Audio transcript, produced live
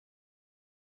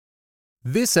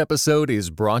This episode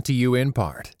is brought to you in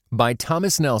part by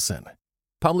Thomas Nelson,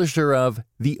 publisher of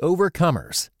The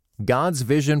Overcomers, God's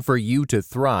Vision for You to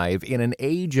Thrive in an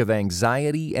Age of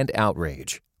Anxiety and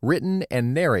Outrage, written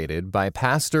and narrated by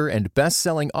pastor and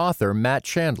best-selling author Matt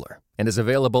Chandler, and is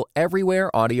available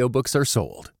everywhere audiobooks are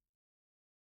sold.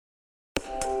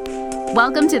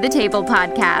 Welcome to the Table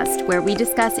Podcast, where we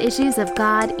discuss issues of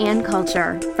God and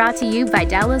culture, brought to you by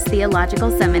Dallas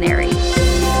Theological Seminary.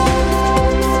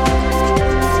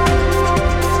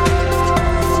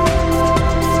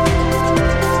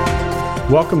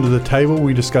 Welcome to the Table.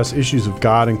 We discuss issues of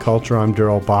God and culture. I'm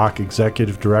Darrell Bach,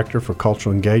 Executive Director for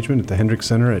Cultural Engagement at the Hendricks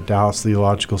Center at Dallas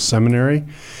Theological Seminary.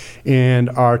 And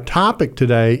our topic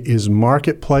today is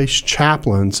marketplace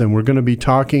chaplains, and we're going to be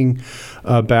talking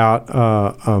about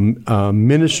a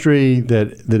ministry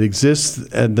that exists.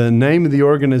 The name of the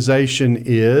organization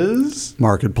is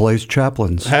Marketplace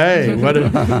Chaplains. Hey,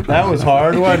 that was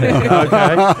hard, wasn't it?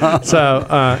 Okay. So,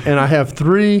 and I have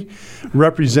three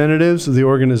representatives of the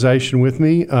organization with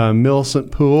me.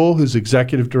 Millicent Poole, who's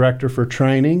Executive Director for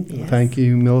Training. Yes. Thank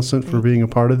you, Millicent, for being a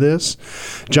part of this.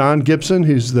 John Gibson,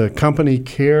 who's the Company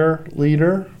Care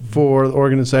Leader for the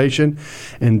organization.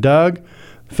 And Doug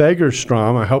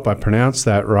Fagerstrom, I hope I pronounced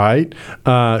that right,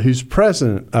 who's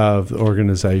president of the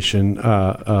organization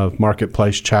of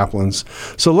Marketplace Chaplains.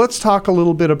 So let's talk a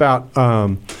little bit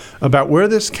about where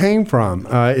this came from.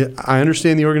 I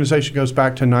understand the organization goes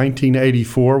back to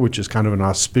 1984, which is kind of an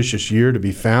auspicious year to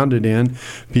be founded in.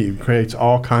 It creates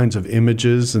all kinds of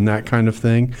images and that kind of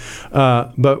thing.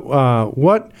 But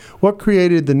what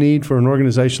created the need for an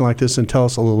organization like this? And tell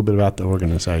us a little bit about the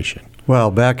organization.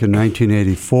 Well, back in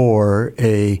 1984,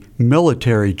 a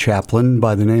military chaplain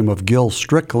by the name of Gil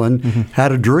Strickland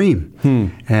had a dream.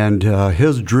 And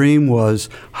his dream was,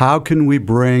 how can we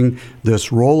bring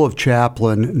this role of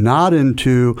chaplain not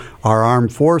into our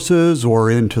armed forces or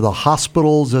into the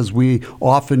hospitals as we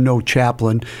often know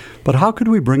chaplain, but how could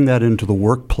we bring that into the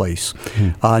workplace,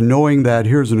 knowing that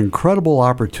here's an incredible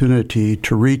opportunity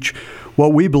to reach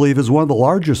what we believe is one of the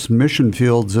largest mission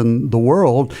fields in the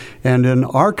world, and in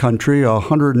our country,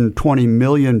 120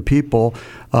 million people,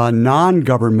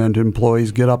 non-government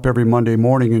employees get up every Monday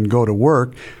morning and go to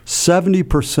work,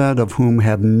 70% of whom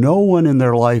have no one in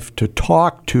their life to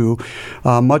talk to,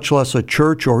 much less a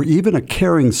church or even a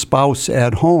caring spouse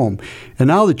at home. And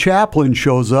now the chaplain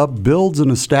shows up, builds and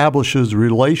establishes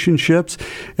relationships,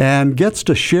 and gets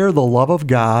to share the love of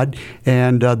God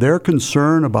and their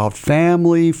concern about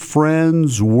family,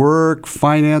 friends, work,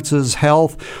 finances,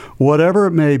 health, whatever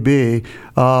it may be,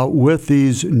 with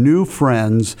these new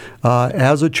friends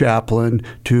as a chaplain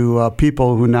to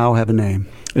people who now have a name.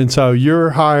 And so you're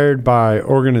hired by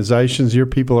organizations, your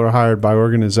people are hired by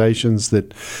organizations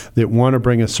that want to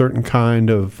bring a certain kind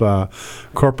of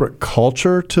corporate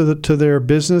culture to their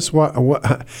business.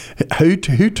 Who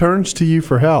turns to you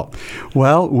for help?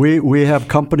 Well, we have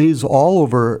companies all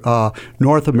over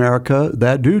North America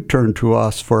that do turn to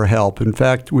us for help. In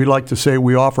fact, we like to say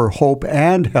we offer hope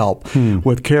and help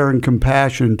with care and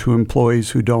compassion to employees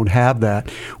who don't have that.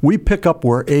 We pick up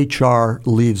where HR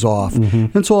leaves off.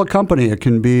 And so a company, it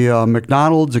can be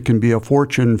McDonald's, it can be a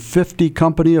Fortune 50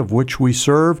 company of which we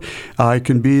serve. It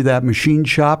can be that machine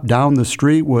shop down the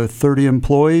street with 30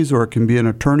 employees, or it can be an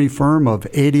attorney firm of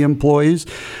 80 employees.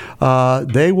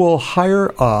 They will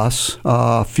hire us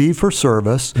fee for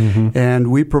service,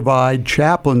 and we provide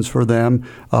chaplains for them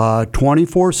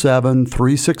 24/7,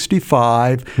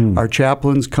 365. Our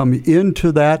chaplains come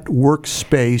into that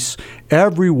workspace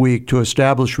every week to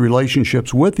establish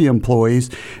relationships with the employees.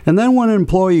 And then when an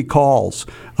employee calls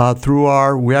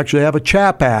we actually have a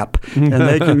CHAP app, and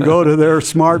they can go to their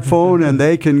smartphone and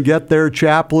they can get their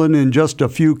chaplain in just a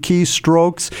few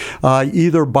keystrokes,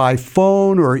 either by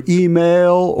phone or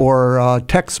email or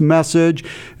text message,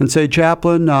 and say,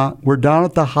 Chaplain, we're down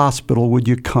at the hospital. Would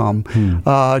you come?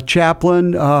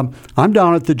 Chaplain, I'm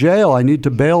down at the jail. I need to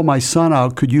bail my son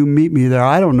out. Could you meet me there?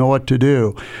 I don't know what to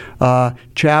do.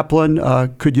 Chaplain,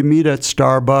 could you meet at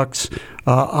Starbucks?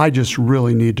 I just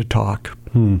really need to talk.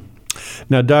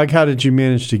 Now, Doug, how did you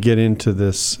manage to get into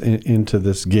this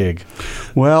gig?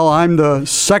 Well, I'm the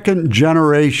second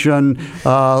generation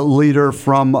leader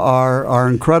from our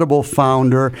incredible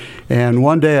founder, and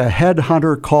one day a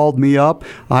headhunter called me up.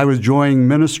 I was joining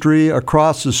ministry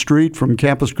across the street from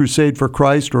Campus Crusade for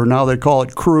Christ, or now they call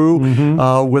it Cru,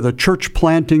 with a church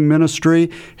planting ministry.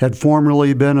 Had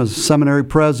formerly been a seminary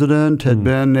president, had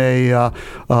been a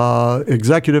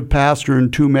executive pastor in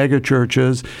 2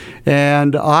 megachurches,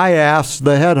 and I asked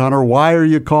the headhunter, "Why are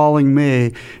you calling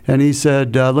me?" And he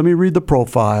said, "Let me read the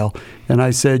profile." And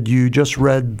I said, "You just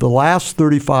read the last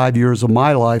 35 years of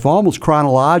my life, almost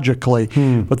chronologically."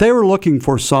 But they were looking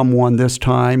for someone this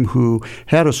time who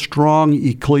had a strong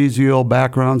ecclesial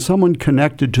background, someone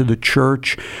connected to the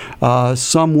church,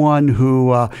 someone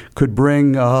who could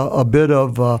bring a bit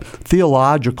of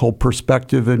theological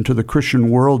perspective into the Christian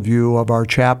worldview of our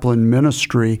chaplain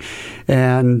ministry.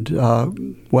 And,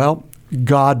 well,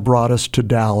 God brought us to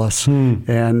Dallas,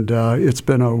 and it's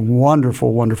been a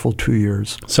wonderful, wonderful 2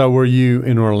 years. So were you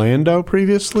in Orlando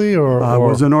previously? I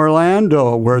was in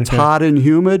Orlando, where it's hot and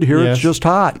humid. Here it's just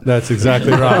hot. That's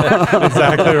exactly right.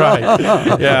 Exactly right.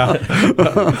 Yeah.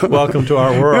 Welcome to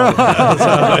our world.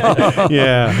 So,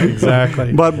 yeah,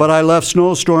 exactly. But I left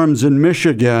snowstorms in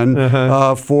Michigan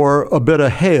for a bit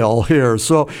of hail here.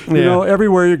 So, you know,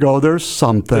 everywhere you go, there's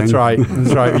something. That's right.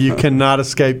 That's right. You cannot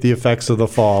escape the effects of the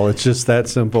fall. It's just that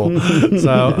simple.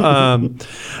 So,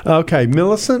 okay,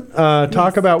 Millicent,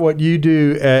 talk about what you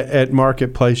do at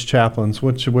Marketplace Chaplains.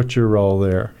 What's your role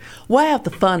there? Well, I have the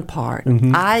fun part.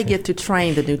 I get to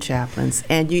train the new chaplains,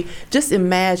 and you just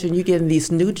imagine you getting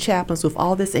these new chaplains with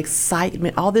all this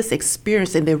excitement, all this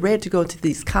experience, and they're ready to go into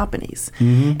these companies.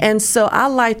 And so I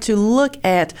like to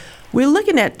we're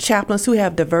looking at chaplains who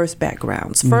have diverse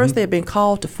backgrounds. First, they've been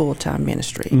called to full-time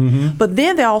ministry, but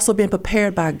then they're also been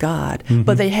prepared by God,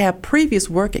 but they have previous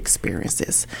work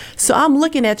experiences. So I'm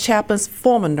looking at chaplains,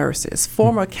 former nurses,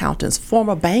 former accountants,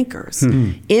 former bankers,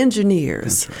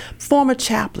 engineers, former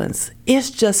chaplains. It's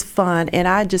just fun, and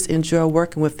I just enjoy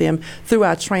working with them through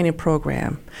our training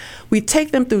program. We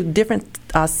take them through different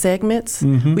segments.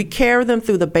 We carry them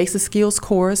through the Basic Skills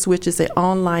course, which is an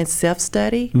online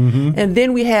self-study. And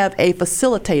then we have a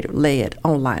facilitator-led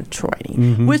online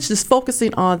training, which is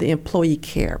focusing on the employee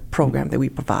care program that we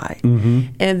provide.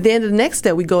 And then the next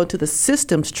step, we go into the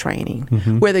systems training,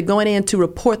 where they're going in to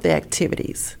report their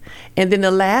activities. And then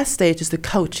the last stage is the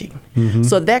coaching.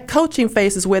 So that coaching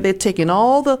phase is where they're taking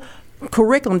all the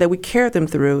curriculum that we carry them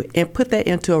through and put that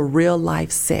into a real life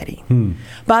setting.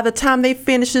 By the time they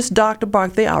finish this Dr.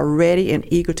 Bark, they are ready and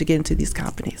eager to get into these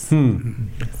companies.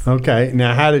 Okay.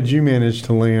 Now, how did you manage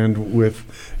to land with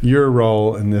your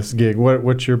role in this gig?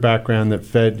 What's your background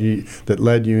that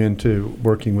led you into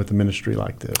working with a ministry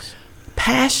like this?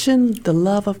 Passion, the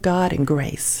love of God, and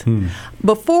grace.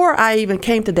 Before I even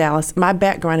came to Dallas, my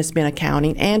background has been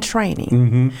accounting and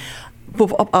training.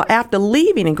 After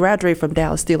leaving and graduating from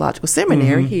Dallas Theological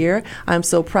Seminary here, I'm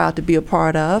so proud to be a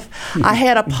part of, I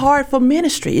had a heart for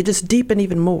ministry. It just deepened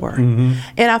even more. And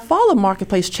I followed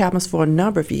Marketplace Chaplains for a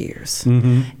number of years.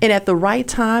 And at the right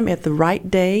time, at the right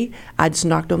day, I just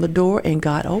knocked on the door and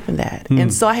God opened that.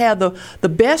 And so I have the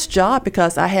best job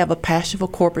because I have a passion for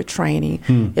corporate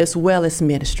training as well as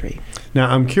ministry. Now,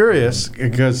 I'm curious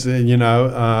because, when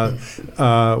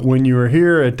you were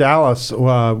here at Dallas,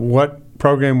 what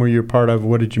program were you a part of?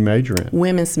 What did you major in?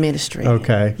 Women's ministry.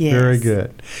 Okay, yes. Very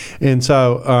good. And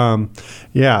so,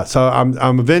 so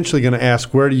I'm eventually going to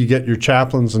ask, where do you get your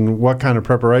chaplains and what kind of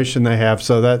preparation they have?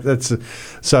 So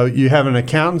so you have an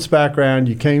accountant's background.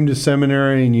 You came to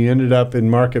seminary and you ended up in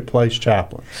Marketplace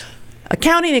Chaplains.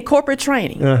 Accounting and corporate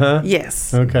training.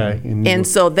 Yes. Okay. And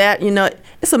so that,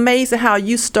 it's amazing how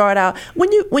you start out.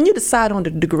 When you decide on the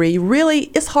degree, really,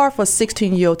 it's hard for a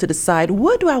 16-year-old to decide,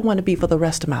 what do I want to be for the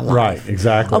rest of my life? Right,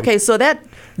 exactly. Okay, so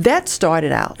that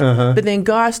started out. But then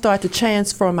God started to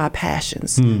transfer my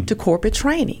passions to corporate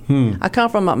training. I come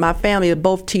from my family of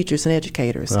both teachers and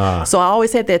educators. So I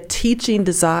always had that teaching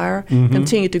desire,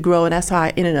 continued to grow, and that's how I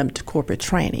ended up to corporate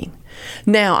training.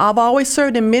 Now, I've always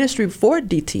served in ministry before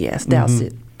DTS,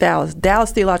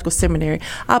 Dallas Theological Seminary.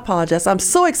 I apologize. I'm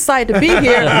so excited to be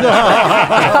here.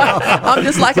 I'm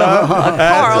just like a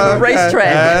car on the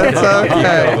racetrack. That's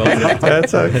okay.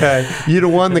 That's okay. You'd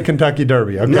have won the Kentucky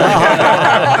Derby. Okay.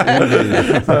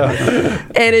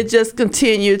 And it just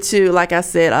continued to, like I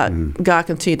said, God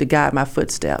continued to guide my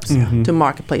footsteps to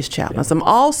Marketplace Chaplains. I'm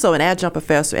also an adjunct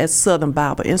professor at Southern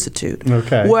Bible Institute,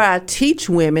 where I teach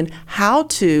women how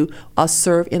to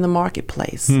serve in the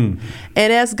marketplace. And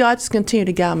as God just continued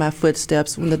to guide my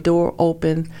footsteps, when the door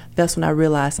opened, that's when I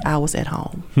realized I was at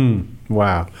home.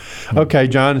 Wow. Okay,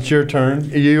 John, it's your turn.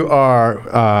 You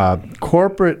are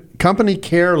corporate company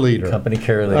care leader. Company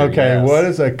care leader. Okay, yes. What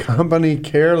is a company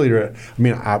care leader? I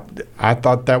mean, I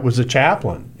thought that was a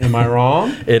chaplain. Am I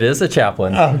wrong? It is a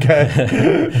chaplain.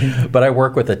 Okay. But I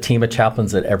work with a team of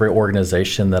chaplains at every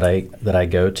organization that I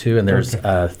go to, and there's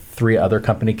 3 other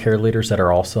company care leaders that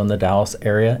are also in the Dallas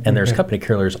area, and there's company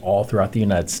care leaders all throughout the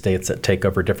United States that take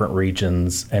over different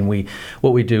regions. And we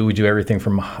do everything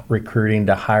from recruiting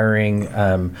to hiring.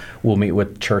 We'll meet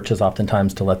with churches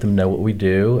oftentimes to let them know what we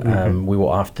do. We will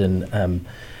often,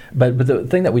 but the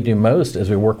thing that we do most is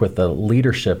we work with the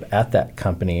leadership at that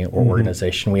company or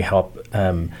organization. We help.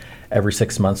 Every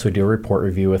 6 months, we do a report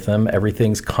review with them.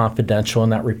 Everything's confidential in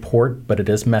that report, but it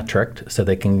is metriced, so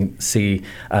they can see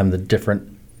the different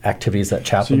activities that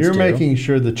chaplains do. So you're making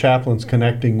sure the chaplain's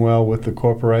connecting well with the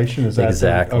corporation? Is that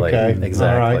exactly? Okay.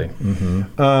 Exactly.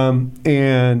 All right.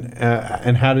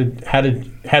 And how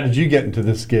did you get into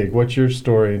this gig? What's your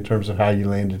story in terms of how you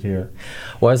landed here?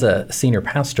 Well, I was a senior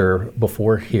pastor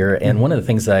before here, and one of the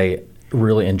things I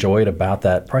really enjoyed about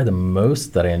that, probably the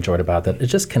most that I enjoyed about that,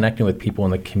 is just connecting with people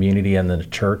in the community and in the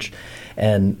church,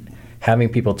 and having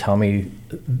people tell me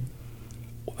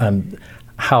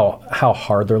how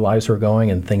hard their lives were going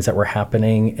and things that were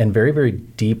happening, and very, very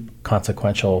deep,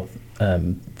 consequential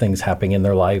things happening in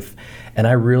their life. And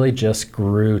I really just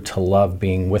grew to love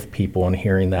being with people and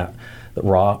hearing that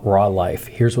raw life.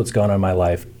 Here's what's going on in my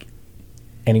life.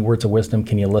 Any words of wisdom?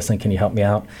 Can you listen? Can you help me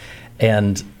out?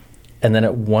 And then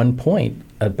at one point,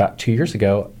 about 2 years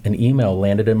ago, an email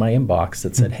landed in my inbox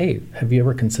that said, hey, have you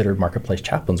ever considered Marketplace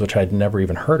Chaplains, which I'd never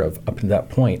even heard of up to that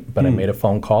point. But I made a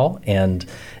phone call, and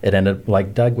it ended,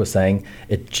 like Doug was saying,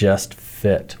 it just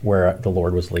fit where the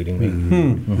Lord was leading me.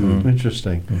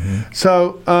 Interesting.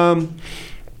 So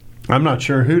I'm not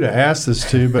sure who to ask this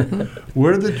to, but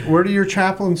where do your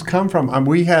chaplains come from?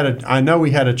 I know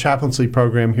we had a chaplaincy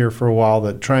program here for a while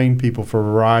that trained people for a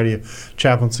variety of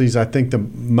chaplaincies. I think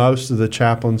most of the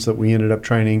chaplains that we ended up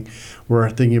training were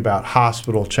thinking about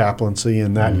hospital chaplaincy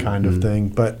and that kind of thing.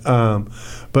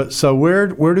 But so where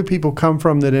do people come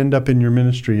from that end up in your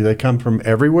ministry? Do they come from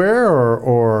everywhere,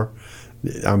 or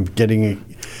I'm getting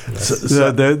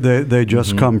they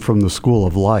just come from the school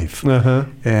of life.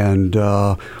 And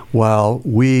while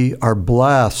we are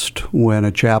blessed when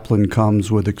a chaplain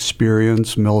comes with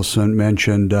experience, Millicent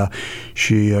mentioned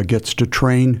she gets to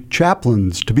train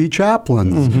chaplains to be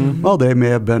chaplains. Well, they may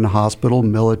have been hospital,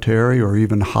 military, or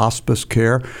even hospice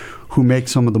care, who make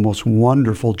some of the most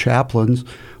wonderful chaplains,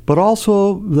 but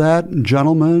also that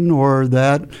gentleman or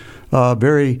that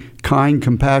very kind,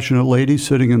 compassionate lady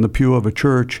sitting in the pew of a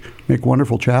church make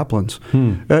wonderful chaplains.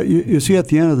 You see, at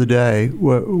the end of the day,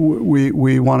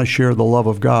 we want to share the love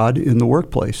of God in the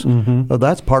workplace.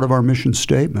 That's part of our mission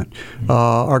statement.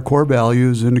 Our core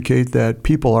values indicate that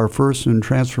people are first and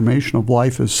transformation of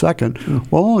life is second.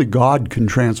 Well, only God can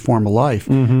transform a life,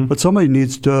 but somebody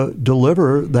needs to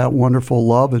deliver that wonderful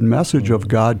love and message of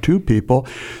God to people.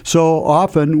 So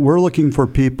often we're looking for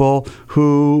people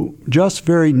who just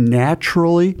very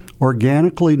naturally,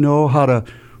 organically know how to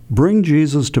bring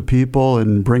Jesus to people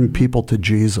and bring people to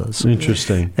Jesus.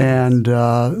 Interesting. And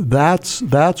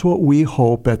that's what we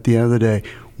hope at the end of the day.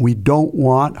 We don't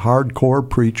want hardcore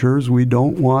preachers. We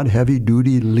don't want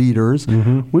heavy-duty leaders.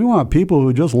 We want people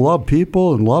who just love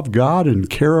people and love God and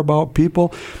care about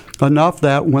people enough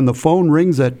that when the phone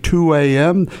rings at 2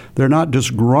 a.m., they're not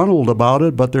disgruntled about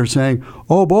it, but they're saying,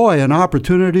 oh boy, an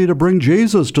opportunity to bring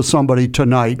Jesus to somebody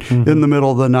tonight in the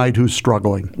middle of the night who's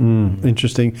struggling.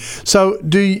 Interesting. So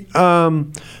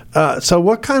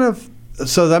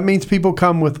so that means people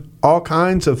come with all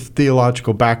kinds of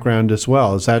theological background as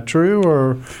well. Is that true,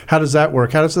 or how does that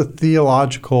work? How does the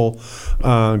theological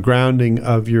grounding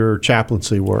of your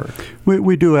chaplaincy work?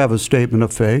 We do have a statement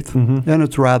of faith, and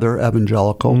it's rather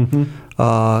evangelical.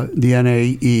 The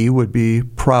NAE would be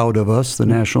proud of us, the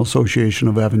National Association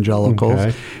of Evangelicals.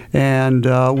 Okay. And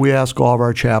we ask all of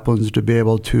our chaplains to be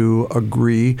able to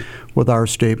agree with our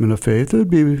statement of faith. It would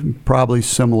be probably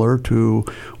similar to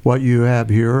what you have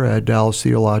here at Dallas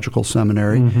Theological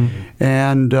Seminary.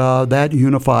 And that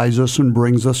unifies us and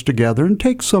brings us together and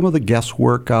takes some of the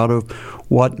guesswork out of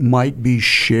what might be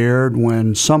shared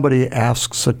when somebody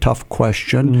asks a tough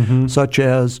question, such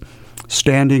as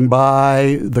standing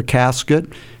by the casket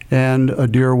and a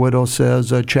dear widow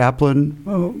says, Chaplain,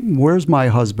 where's my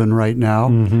husband right now?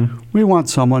 We want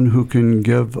someone who can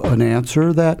give an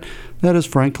answer that is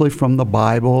frankly from the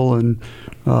Bible and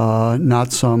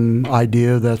not some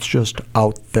idea that's just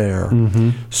out there.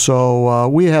 So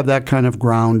we have that kind of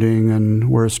grounding, and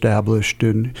we're established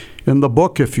in the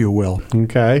book, if you will.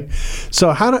 Okay.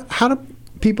 So how do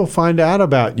people find out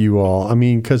about you all? I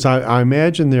mean, because I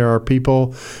imagine there are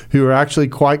people who are actually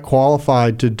quite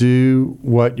qualified to do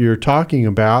what you're talking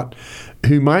about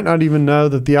who might not even know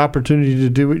that the opportunity to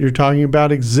do what you're talking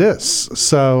about exists.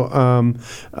 So, in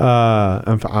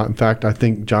fact, I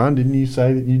think, John, didn't you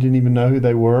say that you didn't even know who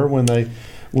they were when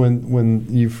when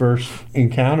you first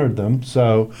encountered them.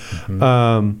 So,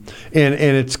 and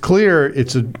it's clear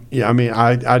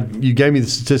you gave me the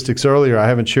statistics earlier. I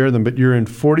haven't shared them, but you're in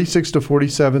 46 to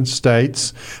 47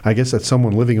 states. I guess that's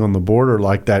someone living on the border,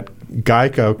 like that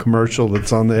Geico commercial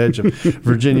that's on the edge of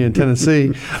Virginia and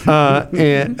Tennessee,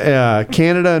 and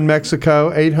Canada and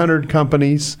Mexico, 800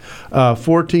 companies,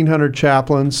 1,400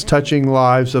 chaplains, touching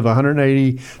lives of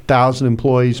 180,000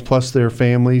 employees plus their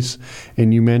families.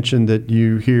 And you mentioned that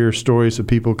you hear stories of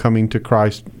people coming to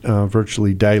Christ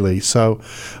virtually daily. So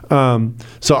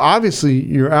obviously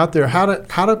you're out there.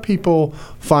 How do people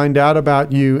find out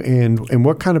about you, and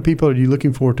what kind of people are you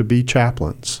looking for to be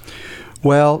chaplains?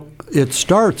 Well, it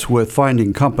starts with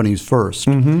finding companies first.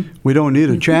 We don't need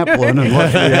a chaplain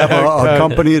unless we have a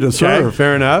company to serve. Okay,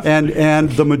 fair enough. And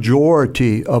the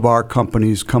majority of our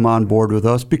companies come on board with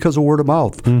us because of word of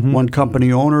mouth. One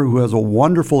company owner who has a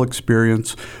wonderful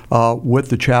experience with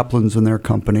the chaplains in their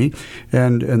company,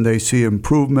 and they see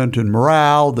improvement in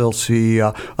morale. They'll see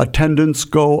attendance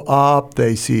go up.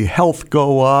 They see health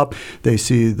go up. They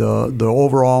see the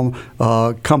overall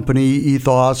company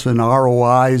ethos and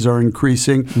ROIs are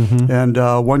increasing. And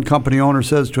one company owner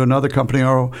says to another company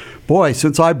owner, boy,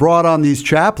 since I brought on these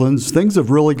chaplains, things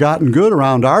have really gotten good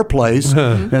around our place.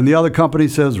 And the other company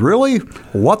says, really?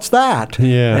 What's that?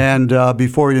 Yeah. And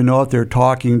before you know it, they're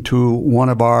talking to one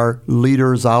of our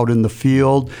leaders out in the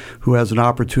field who has an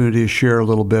opportunity to share a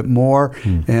little bit more.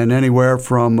 And anywhere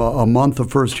from a month of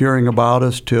first hearing about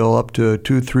us till up to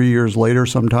 2-3 years later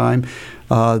sometime,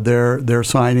 they're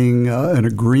signing an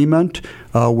agreement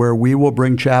where we will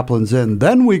bring chaplains in.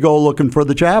 Then we go looking for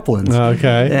the chaplains.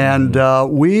 Okay. And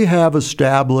we have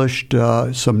established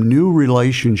some new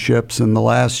relationships in the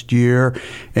last year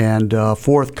and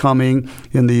forthcoming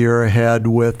in the year ahead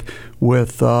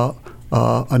with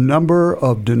a number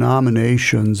of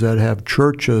denominations that have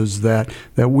churches that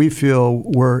we feel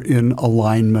we're in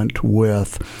alignment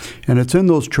with. And it's in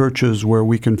those churches where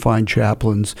we can find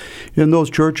chaplains. In those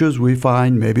churches, we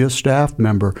find maybe a staff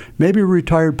member, maybe a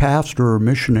retired pastor or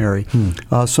missionary,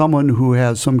 someone who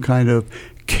has some kind of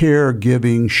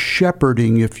caregiving,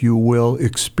 shepherding, if you will,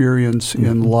 experience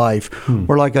in life.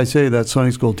 Or like I say, that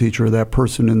Sunday school teacher, that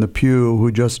person in the pew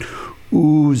who just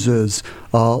oozes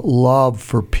love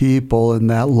for people, and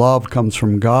that love comes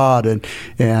from God.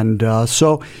 And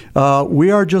so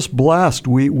we are just blessed.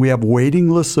 We have waiting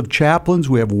lists of chaplains.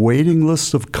 We have waiting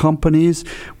lists of companies.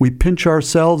 We pinch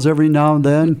ourselves every now and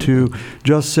then to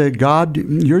just say, God,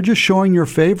 you're just showing your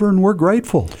favor, and we're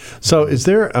grateful. So is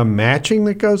there a matching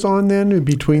that goes on then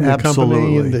between the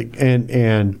Absolutely. company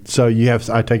and so you have,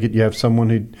 I take it you have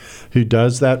someone who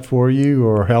does that for you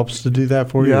or helps to do that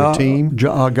for you, a team?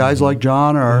 Guys like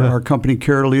John, our company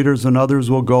care leaders, and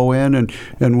others will go in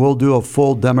and we'll do a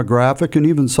full demographic and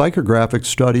even psychographic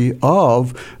study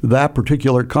of that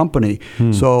particular company.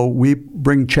 So we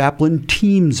bring chaplain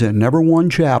teams in, never one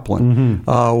chaplain.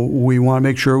 We want to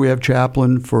make sure we have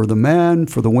chaplain for the men,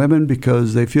 for the women,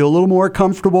 because they feel a little more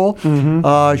comfortable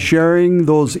sharing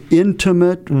those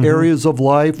intimate areas of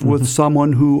life with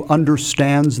someone who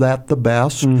understands that the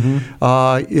best.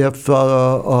 If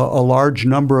a large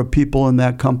number of people in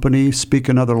that company speak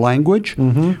another language,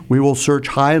 we will search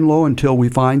high and low until we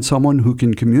find someone who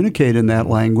can communicate in that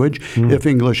language, if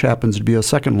English happens to be a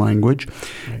second language.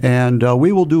 And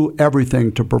we will do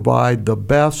everything to provide the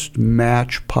best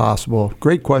match possible.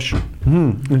 Great question.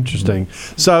 Interesting.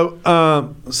 So,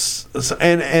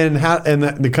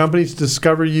 the companies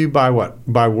discover you by what?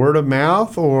 By word of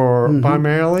mouth or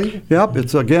primarily? Yep.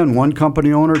 It's, again, one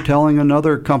company owner telling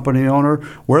another company owner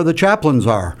where the chaplains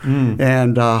are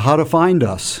and how to find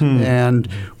us. And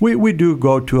we do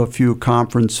go to a few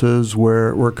conferences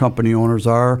where company owners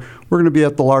are. We're going to be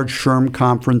at the large SHRM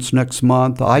conference next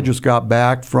month. I just got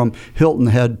back from Hilton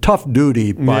Head, tough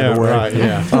duty, by the way,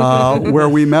 right, where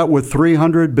we met with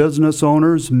 300 business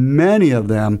owners. Many of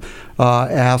them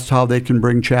asked how they can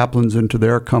bring chaplains into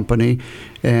their company.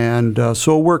 And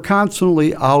so we're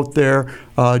constantly out there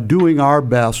doing our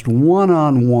best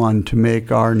one-on-one to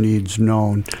make our needs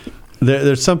known.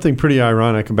 There's something pretty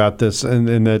ironic about this,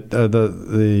 and that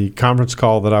the conference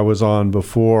call that I was on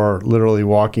before literally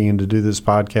walking in to do this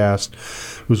podcast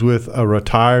was with a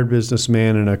retired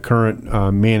businessman and a current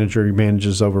manager. He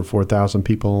manages over 4,000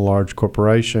 people in a large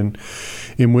corporation,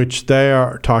 in which they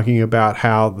are talking about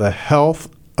how the health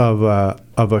of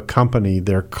a company,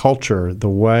 their culture, the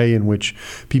way in which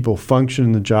people function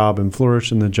in the job and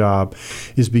flourish in the job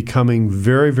is becoming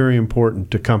very, very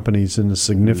important to companies in a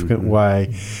significant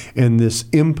way. And this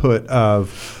input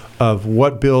of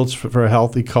what builds for a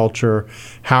healthy culture,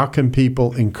 how can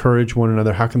people encourage one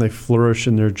another, how can they flourish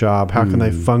in their job, how can they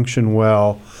function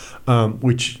well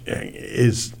which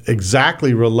is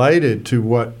exactly related to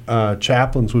what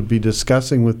chaplains would be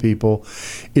discussing with people,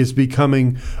 is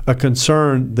becoming a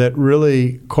concern that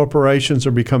really corporations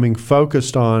are becoming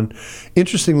focused on.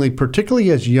 Interestingly,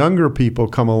 particularly as younger people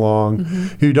come along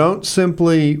who don't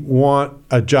simply want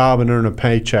a job and earn a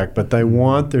paycheck, but they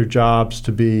want their jobs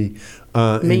to be,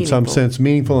 in some sense,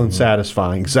 meaningful and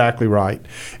satisfying. Exactly right.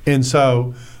 And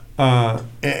so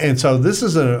this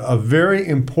is a very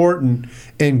important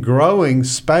and growing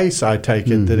space, I take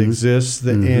it, that exists.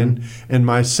 And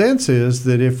my sense is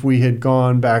that if we had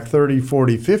gone back 30,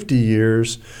 40, 50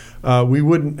 years, we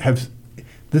wouldn't have.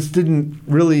 This didn't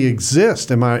really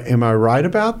exist. Am I right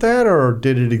about that, or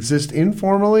did it exist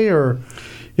informally, or?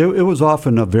 It was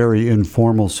often a very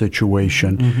informal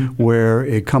situation where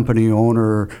a company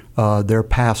owner, their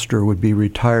pastor would be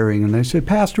retiring, and they said,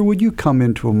 "Pastor, would you come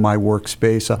into my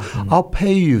workspace? I'll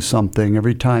pay you something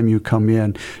every time you come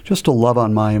in, just to love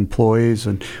on my employees."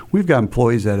 And we've got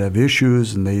employees that have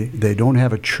issues, and they don't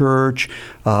have a church.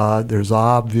 There's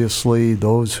obviously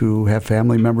those who have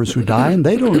family members who die, and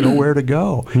they don't know where to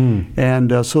go.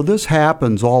 And so this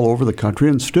happens all over the country,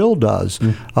 and still does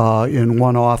in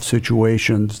one-off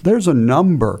situations. There's a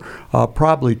number,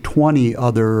 probably 20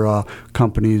 other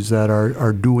companies that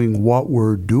are doing what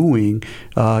we're doing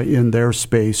in their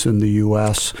space in the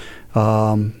U.S.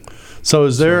 So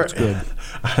is there,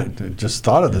 I just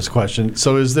thought of this question,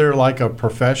 so is there like a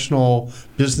professional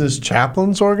business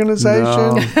chaplains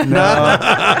organization? No.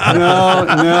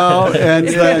 And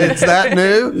it's that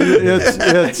new?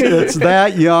 It's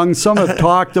that young. Some have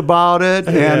talked about it,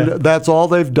 and that's all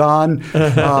they've done.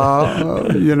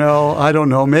 I don't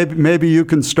know. Maybe you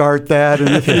can start that, and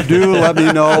if you do, let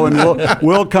me know, and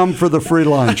we'll come for the free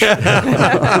lunch.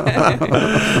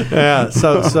 Yeah.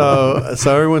 So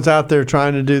everyone's out there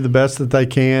trying to do the best that they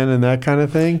can, and that kind of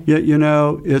thing. Yeah.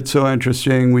 It's so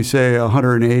interesting. We say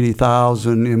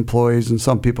 180,000 employees, and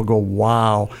some people go,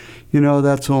 "Wow."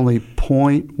 That's only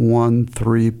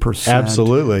 0.13%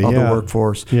 Absolutely, of the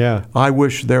workforce. Yeah. I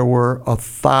wish there were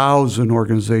 1,000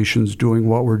 organizations doing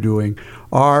what we're doing.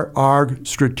 Our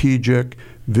strategic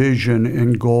vision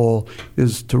and goal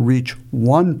is to reach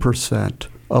 1%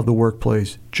 of the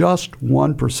workplace, just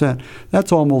 1%.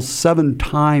 That's almost 7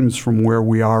 times from where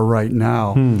we are right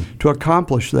now. To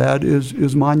accomplish that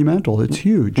is monumental. It's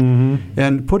huge.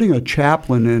 And putting a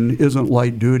chaplain in isn't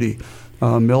light duty.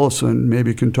 Millicent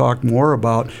maybe can talk more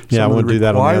about some of the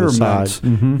requirements.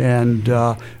 And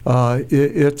there's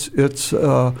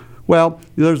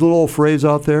a little phrase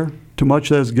out there: "To much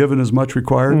that is given is much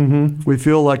required." We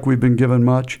feel like we've been given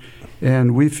much,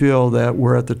 and we feel that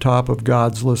we're at the top of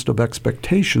God's list of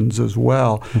expectations as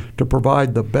well to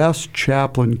provide the best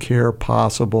chaplain care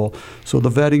possible. So the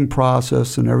vetting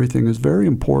process and everything is very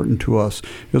important to us,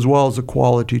 as well as the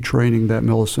quality training that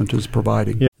Millicent is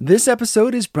providing. This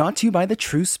episode is brought to you by the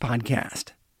Truce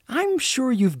Podcast. I'm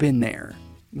sure you've been there.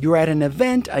 You're at an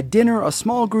event, a dinner, a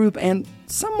small group, and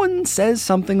someone says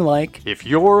something like, "If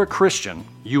you're a Christian,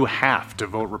 you have to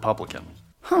vote Republican."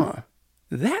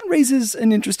 That raises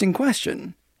an interesting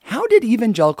question. How did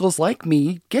evangelicals like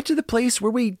me get to the place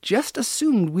where we just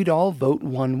assumed we'd all vote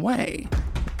one way?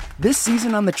 This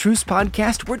season on the Truce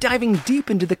Podcast, we're diving deep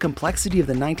into the complexity of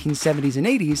the 1970s and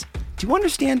 80s to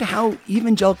understand how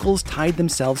evangelicals tied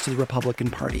themselves to the Republican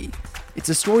Party. It's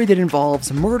a story that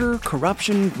involves murder,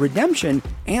 corruption, redemption,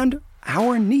 and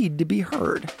our need to be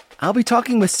heard. I'll be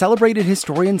talking with celebrated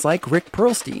historians like Rick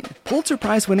Perlstein, Pulitzer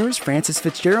Prize winners Francis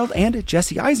Fitzgerald and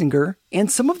Jesse Eisinger, and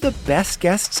some of the best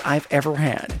guests I've ever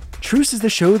had. Truce is the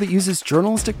show that uses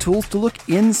journalistic tools to look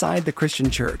inside the Christian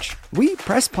church. We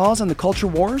press pause on the culture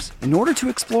wars in order to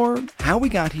explore how we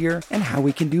got here and how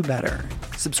we can do better.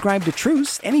 Subscribe to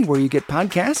Truce anywhere you get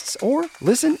podcasts or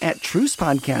listen at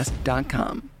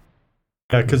trucepodcast.com.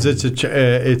 Yeah, because it's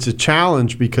a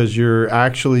challenge, because you're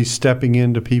actually stepping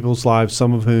into people's lives,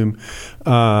 some of whom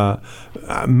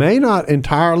may not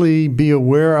entirely be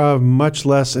aware of, much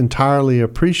less entirely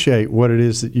appreciate what it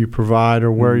is that you provide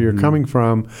or where you're coming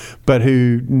from, but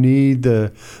who need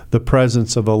the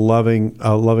presence of a loving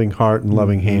heart and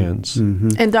loving hands.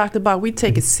 And Dr. Bob, we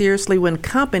take it seriously when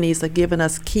companies are giving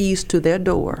us keys to their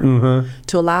door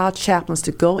to allow chaplains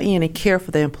to go in and care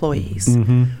for their employees.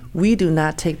 We do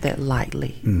not take that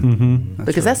lightly,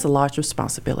 because that's a large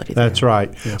responsibility. That's right.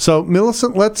 Yeah. So,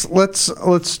 Millicent,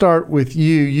 let's start with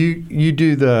you. You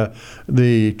do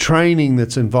the training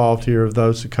that's involved here of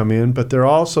those who come in, but there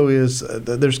also is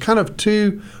there's kind of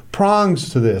 2 prongs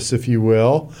to this, if you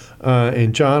will.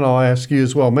 And John, I'll ask you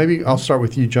as well. Maybe I'll start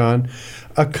with you, John.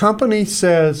 A company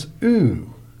says,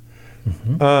 "Ooh,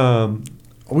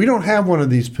 we don't have one of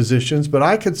these positions, but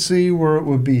I could see where it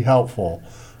would be helpful."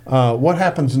 what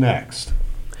happens next?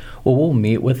 Well, we'll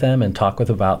meet with them and talk with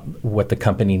about what the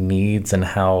company needs and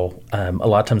how a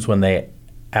lot of times when they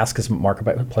ask us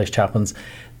marketplace chaplains,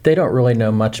 they don't really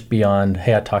know much beyond,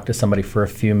 hey, I talked to somebody for a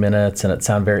few minutes and it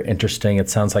sounded very interesting. It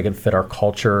sounds like it fit our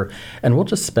culture. And we'll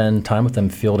just spend time with them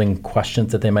fielding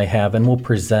questions that they may have, and we'll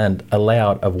present a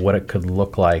layout of what it could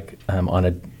look like on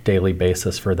a daily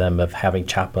basis for them of having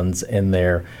chaplains in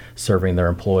there serving their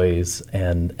employees.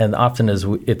 And often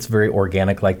it's very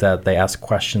organic like that. They ask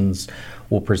questions.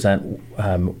 We'll present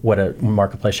what a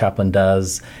marketplace chaplain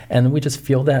does, and we just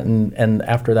feel that. And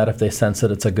after that, if they sense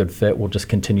that it's a good fit, we'll just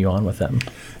continue on with them.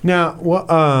 Now,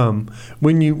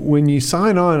 when you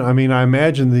sign on, I mean, I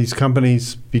imagine these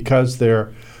companies, because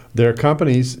they're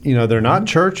companies, they're not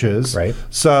churches, right?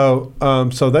 So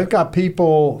they've got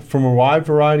people from a wide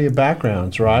variety of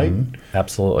backgrounds, right? Mm-hmm.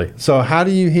 Absolutely. So how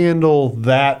do you handle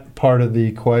that part of the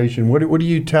equation? What do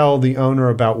you tell the owner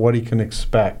about what he can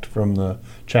expect from the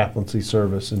chaplaincy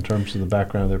service in terms of the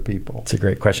background of their people? It's a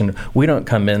great question. We don't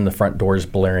come in the front doors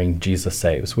blaring Jesus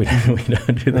saves. We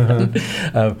don't do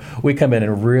that. We come in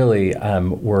and really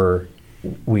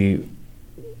we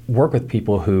work with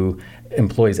people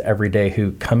employees every day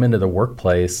who come into the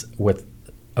workplace with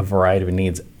a variety of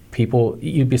needs.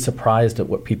 You'd be surprised at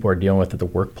what people are dealing with at the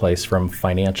workplace, from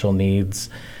financial needs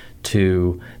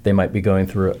to they might be going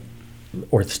through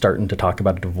or starting to talk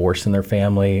about a divorce in their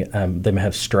family. They may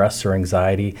have stress or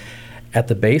anxiety. At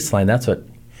the baseline, that's what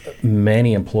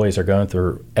many employees are going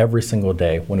through every single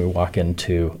day when we walk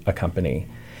into a company.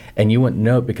 And you wouldn't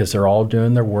know it because they're all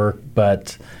doing their work,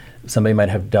 but somebody might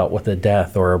have dealt with a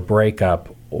death or a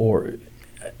breakup or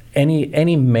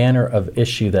any manner of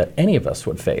issue that any of us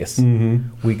would face.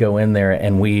 Mm-hmm. We go in there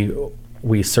and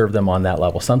we serve them on that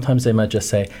level. Sometimes they might just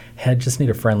say, hey, I just need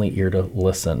a friendly ear to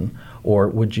listen, or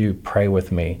would you pray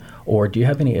with me, or do you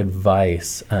have any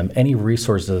advice, any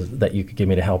resources that you could give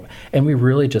me to help? And we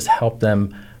really just help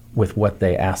them with what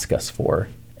they ask us for,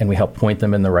 and we help point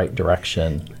them in the right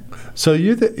direction. So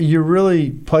you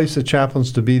really place the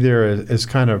chaplains to be there as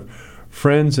kind of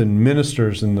friends and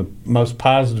ministers in the most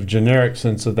positive, generic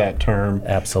sense of that term.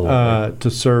 Absolutely.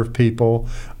 To serve people.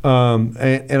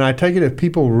 And I take it if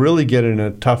people really get in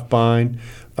a tough bind,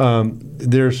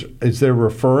 is there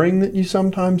referring that you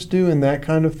sometimes do in that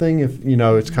kind of thing, if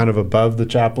it's kind of above the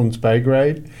chaplain's pay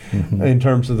grade in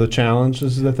terms of the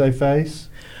challenges that they face?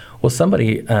 Well,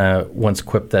 somebody once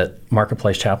quipped that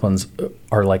marketplace chaplains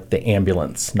are like the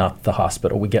ambulance, not the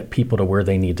hospital. We get people to where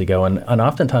they need to go. And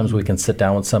oftentimes we can sit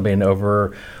down with somebody and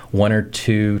over 1 or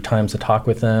 2 times to talk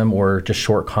with them, or just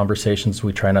short conversations.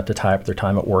 We try not to tie up their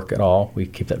time at work at all. We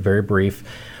keep that very brief.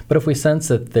 But if we sense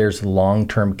that there's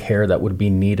long-term care that would be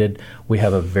needed, we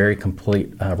have a very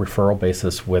complete referral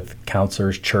basis with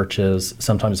counselors, churches.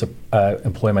 Sometimes an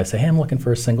employee might say, hey, I'm looking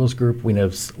for a singles group. We know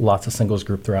lots of singles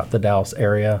group throughout the Dallas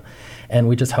area. And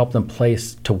we just help them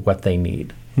place to what they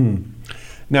need.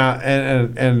 Now,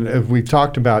 and if we've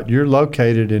talked about, you're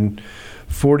located in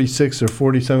 46 or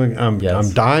 47. Yes.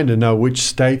 I'm dying to know which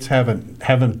states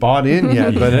haven't bought in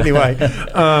yet. But anyway,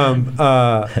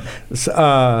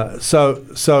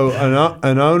 so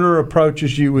an owner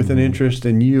approaches you with an interest,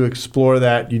 and you explore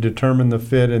that. You determine the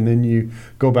fit, and then you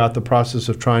go about the process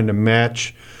of trying to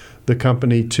match the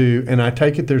company to. And I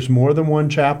take it there's more than one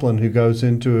chaplain who goes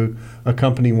into a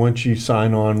company once you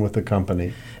sign on with the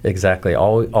company. Exactly.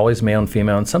 Always male and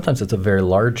female, and sometimes it's a very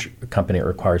large company. It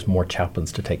requires more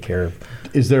chaplains to take care of.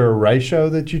 Is there a ratio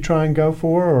that you try and go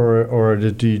for, or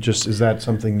do you just, is that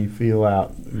something you feel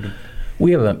out?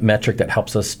 We have a metric that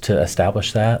helps us to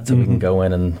establish that, so we can go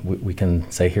in and we can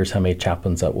say, here's how many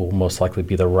chaplains that will most likely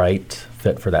be the right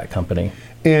fit for that company.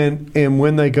 And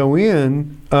when they go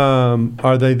in,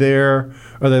 are they there?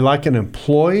 Are they like an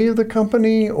employee of the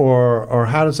company, or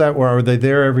how does that work? Are they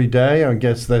there every day? I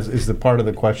guess that is the part of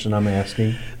the question I'm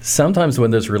asking. Sometimes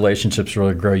when those relationships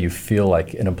really grow, you feel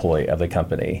like an employee of the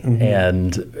company.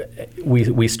 And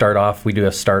we start off, we do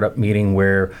a startup meeting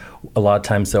where a lot of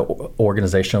times the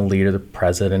organizational leader, the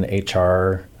president,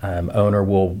 HR, owner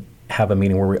will have a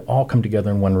meeting where we all come together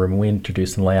in one room. We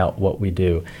introduce and lay out what we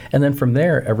do, and then from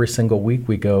there, every single week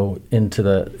we go into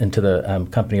the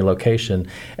company location,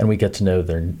 and we get to know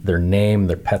their name,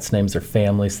 their pets' names, their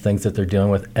families, things that they're dealing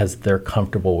with, as they're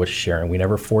comfortable with sharing. We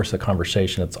never force a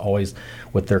conversation; it's always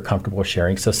what they're comfortable with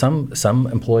sharing. So some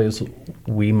employees,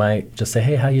 we might just say,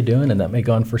 "Hey, how you doing?" and that may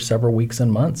go on for several weeks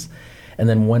and months, and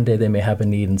then one day they may have a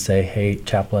need and say, "Hey,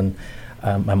 chaplain,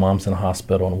 my mom's in the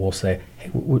hospital," and we'll say, hey,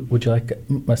 would you like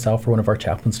myself or one of our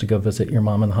chaplains to go visit your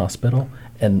mom in the hospital?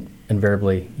 And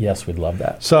invariably, yes, we'd love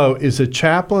that. So is a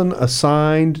chaplain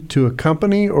assigned to a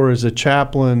company, or is a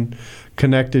chaplain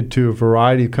connected to a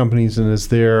variety of companies and is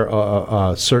there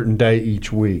a certain day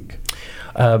each week?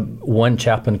 One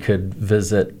chaplain could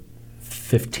visit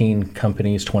 15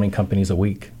 companies, 20 companies a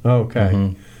week.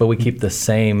 Okay. But we keep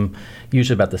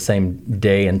usually about the same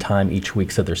day and time each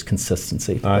week, so there's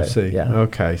consistency. I see. Yeah.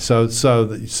 Okay.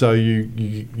 So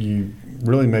you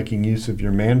really making use of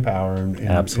your manpower in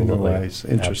Absolutely. ways.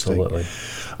 Interesting. Absolutely.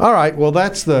 All right. Well,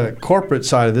 that's the corporate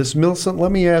side of this. Millicent,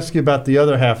 let me ask you about the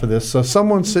other half of this. So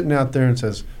someone's sitting out there and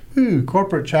says, "Ooh,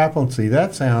 corporate chaplaincy.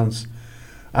 That sounds.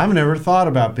 I've never thought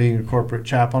about being a corporate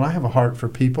chaplain. I have a heart for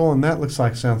people, and that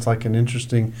sounds like an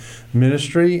interesting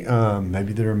ministry.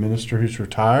 Maybe they're a minister who's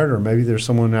retired, or maybe there's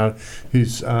someone out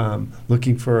who's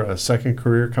looking for a second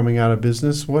career coming out of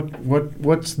business.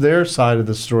 What's their side of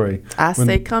the story? I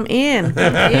say, come in.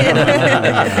 Come in.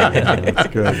 That's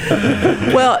good.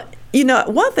 Well,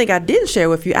 one thing I didn't share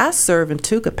with you, I serve in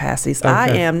two capacities. Okay. I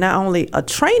am not only a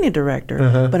training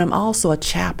director, but I'm also a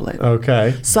chaplain.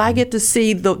 Okay. So I get to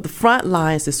see the front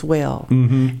lines as well.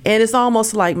 And it's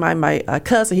almost like my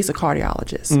cousin, he's a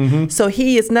cardiologist. So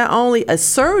he is not only a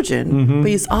surgeon, but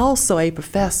he's also a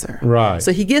professor. Right.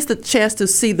 So he gets the chance to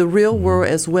see the real world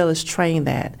as well as train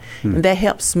that. And that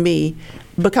helps me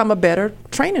become a better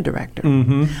training director.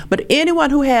 But anyone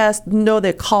who has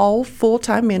they're called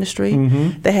full-time ministry,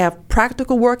 they have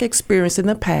practical work experience in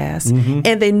the past,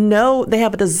 and they know they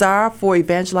have a desire for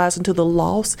evangelizing to the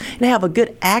lost, and they have a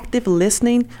good active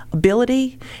listening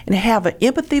ability, and they have an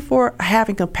empathy for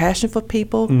having compassion for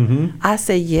people, I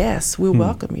say yes, we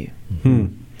welcome you.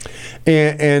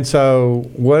 And so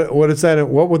what is that?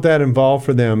 What would that involve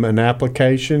for them? An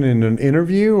application and an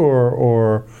interview,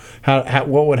 or how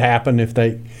what would happen if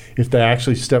they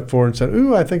actually stepped forward and said,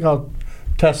 "Ooh, I think I'll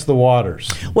test the waters"?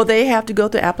 Well, they have to go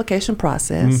through the application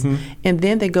process, and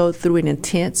then they go through an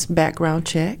intense background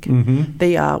check.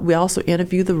 We also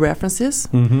interview the references.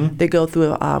 They go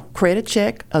through a credit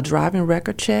check, a driving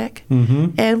record check,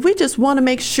 and we just want to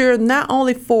make sure not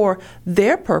only for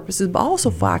their purposes, but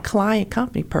also for our client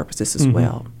company purposes as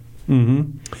well.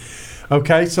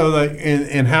 Okay, so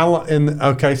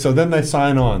so then they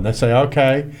sign on. They say,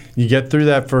 okay, you get through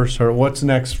that first hurdle. What's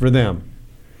next for them?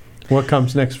 What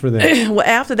comes next for them? Well,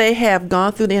 after they have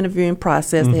gone through the interviewing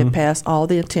process, they have passed all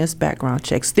the intense background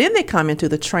checks. Then they come into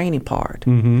the training part.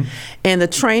 And the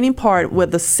training part,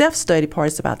 the self-study part,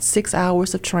 is about 6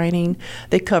 hours of training.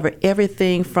 They cover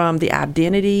everything from the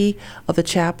identity of the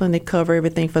chaplain. They cover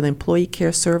everything from the employee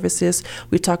care services.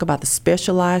 We talk about the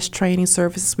specialized training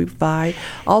services we provide,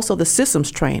 also the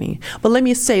systems training. But let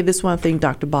me say this one thing,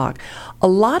 Dr. Bach. A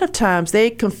lot of times they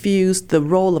confuse the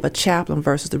role of a chaplain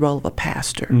versus the role of a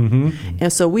pastor.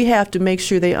 And so we have to make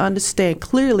sure they understand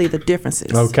clearly the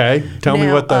differences. Okay. Tell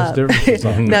me what those differences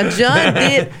are. Now, John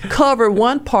did cover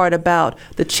one part about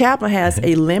the chaplain has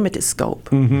a limited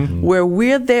scope, where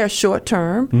we're there short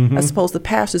term as opposed to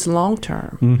pastors long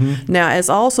term. Now, as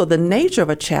also the nature of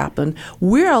a chaplain,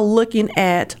 we are looking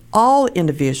at all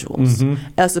individuals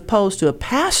as opposed to a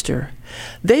pastor.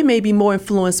 They may be more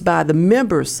influenced by the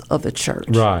members of the church.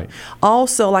 Right.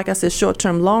 Also, like I said,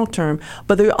 short-term, long-term,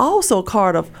 but they're also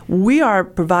part of, we are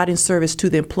providing service to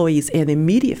the employees and the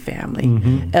immediate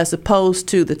family, as opposed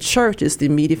to the church is the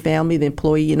immediate family, the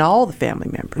employee, and all the family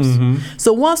members.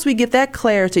 So once we get that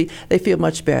clarity, they feel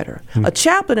much better. A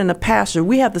chaplain and a pastor,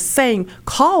 we have the same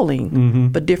calling,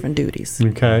 but different duties.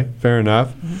 Okay, fair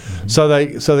enough. So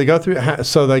they go through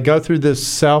this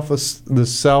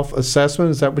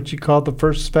self-assessment. Is that what you call the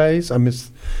first phase? I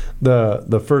missed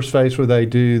the first phase where they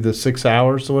do the 6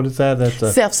 hours. What is that? That's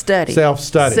a self-study.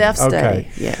 Self-study. Okay.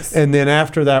 Yes. And then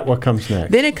after that, what comes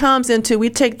next? Then it comes into, we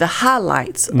take the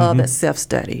highlights of that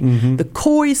self-study, the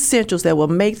core essentials that will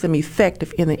make them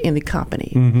effective in the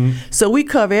company. So we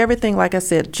cover everything, like I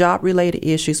said, job-related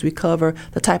issues. We cover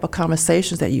the type of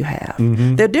conversations that you have.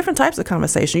 There are different types of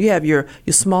conversation. You have your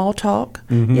small talk.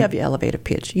 You have your elevator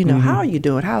pitch. How are you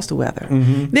doing? How's the weather?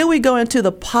 Then we go into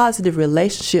the positive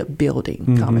relationship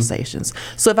building conversations.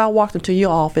 So if I walked into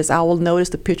your office, I will notice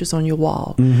the pictures on your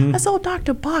wall. I said, "Oh,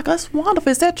 Dr. Bach, that's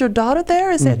wonderful. Is that your daughter there?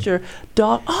 Is that your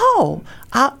dog?" Oh,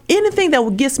 anything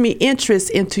that gets me interest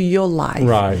into your life.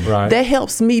 Right. That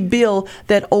helps me build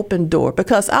that open door,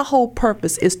 because our whole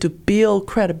purpose is to build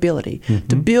credibility,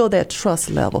 to build that trust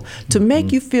level, to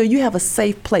make you feel you have a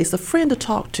safe place, a friend to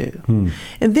talk to.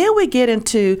 And then we get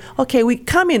into, okay, we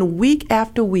come in week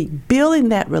after week, building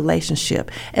that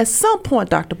relationship. At some point,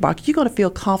 Dr. Bach, you're going to feel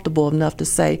comfortable enough to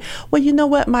say, well, you know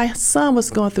what, my son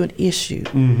was going through an issue.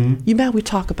 You mind we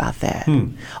talk about that?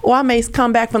 Or I may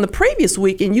come back from the previous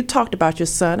week and you talked about your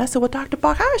son. I said, well, Dr.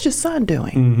 Bach, how is your son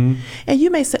doing? And you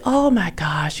may say, oh my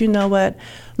gosh, you know what?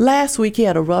 last week he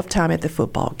had a rough time at the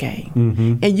football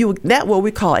game. And that's what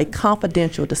we call a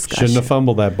confidential discussion. Shouldn't have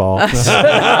fumbled that ball. Well,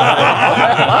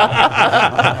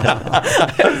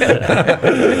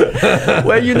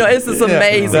 it's just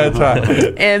amazing. That's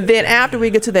right. And then after we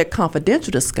get to that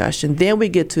confidential discussion, then we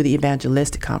get to the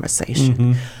evangelistic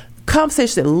conversation.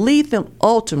 Conversations that lead them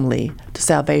ultimately to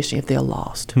salvation if they're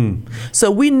lost. So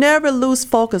we never lose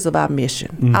focus of our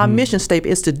mission. Our mission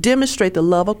statement is to demonstrate the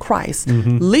love of Christ,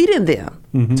 leading them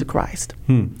to Christ.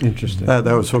 Interesting. That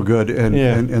was so good.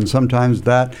 And sometimes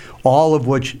that, all of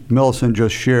which Millicent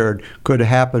just shared, could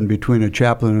happen between a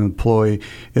chaplain and employee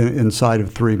inside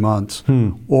of 3 months,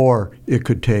 or it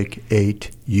could take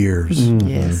 8 years.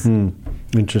 Yes.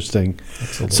 Interesting.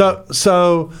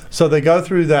 So they go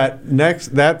through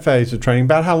that phase of training.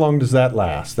 About how long does that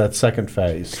last? That second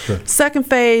phase. Second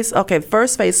phase, okay.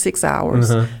 First phase 6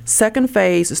 hours. Second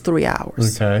phase is 3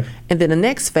 hours. Okay. And then the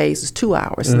next phase is 2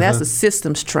 hours, and that's the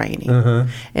systems training.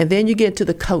 And then you get to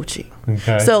the coaching.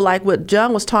 Okay. So like what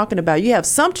John was talking about, you have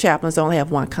some chaplains that only have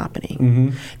one company.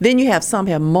 Then you have some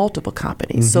have multiple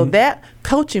companies. So that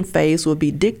coaching phase will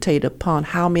be dictated upon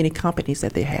how many companies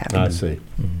that they have. I see.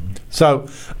 So,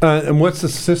 and what's the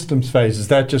systems phase? Is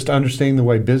that just understanding the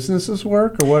way businesses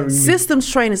work, or what? Systems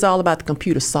training is all about the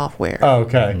computer software. Oh,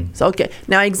 okay. So, okay.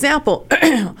 Now, example,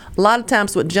 a lot of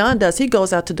times what John does, he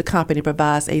goes out to the company,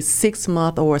 provides a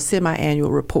 6-month or a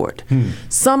semi-annual report,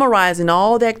 summarizing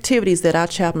all the activities that our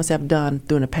chaplains have done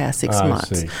during the past 6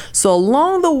 months. See. So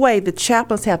along the way, the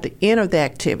chaplains have to enter the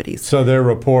activities. So they're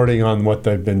reporting on what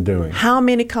they've been doing. How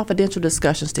many confidential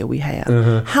discussions did we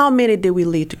have? How many did we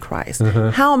lead to Christ?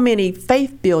 How many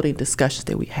faith-building discussions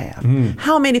did we have?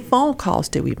 How many phone calls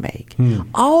did we make?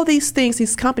 All these things,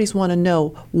 these companies want to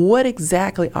know, what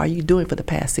exactly are you doing for the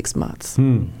past 6 months?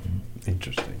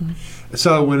 Interesting.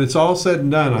 So when it's all said and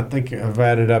done, I think I've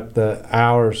added up the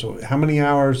hours. How many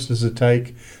hours does it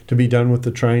take to be done with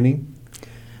the training?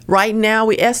 Right now,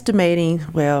 we're estimating,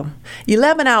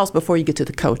 11 hours before you get to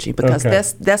the coaching, because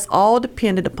that's all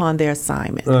dependent upon their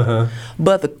assignment.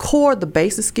 But the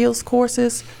basic skills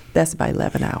courses, that's about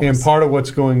 11 hours. And part of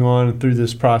what's going on through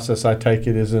this process, I take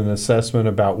it, is an assessment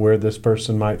about where this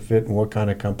person might fit and what kind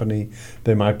of company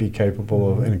they might be capable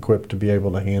of and equipped to be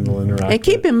able to handle and interact. And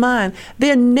keep in mind,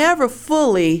 they're never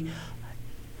fully...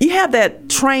 You have that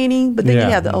training, but then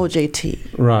you have the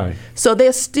OJT. Right. So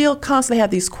they still constantly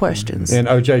have these questions. And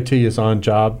OJT is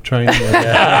on-job training? You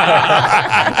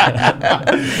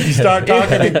start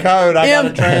talking in code, I got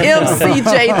to train.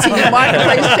 MCJT,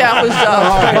 Marketplace Chaplain's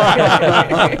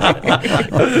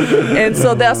Job. And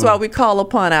so that's why we call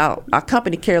upon our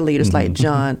company care leaders like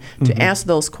John to answer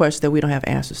those questions that we don't have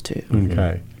answers to.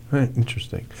 Okay.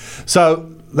 Interesting. So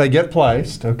they get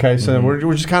placed, okay, so we're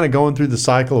just kind of going through the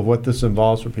cycle of what this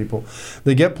involves for people.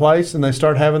 They get placed and they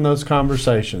start having those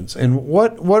conversations. And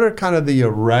what are kind of the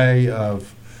array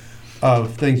of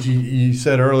things? You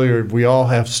said earlier, we all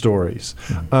have stories.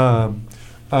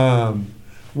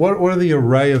 What are the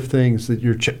array of things that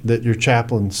your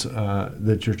chaplains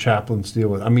deal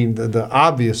with? I mean, the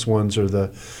obvious ones are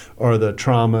the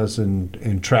traumas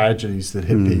and tragedies that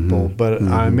hit people, but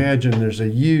I imagine there's a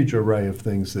huge array of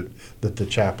things that the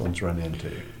chaplains run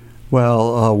into.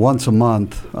 Well, once a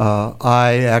month,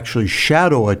 I actually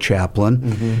shadow a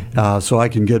chaplain so I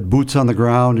can get boots on the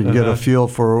ground and get a feel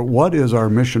for what is our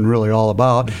mission really all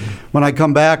about. When I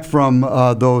come back from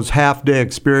those half-day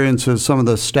experiences, some of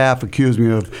the staff accuse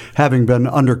me of having been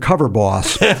undercover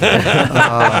boss. But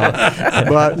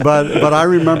I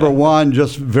remember one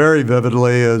just very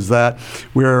vividly is that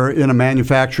we were in a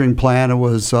manufacturing plant. It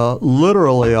was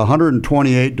literally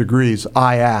 128 degrees,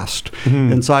 I asked,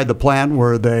 inside the plant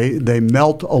where they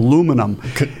melt aluminum,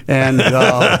 and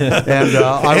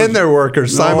their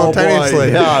workers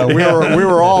simultaneously. Oh boy, yeah, we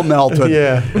were all melted.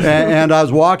 Yeah. And I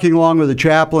was walking along with the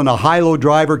chaplain. A high-low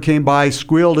driver came by,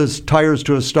 squealed his tires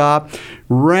to a stop,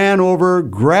 ran over,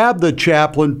 grabbed the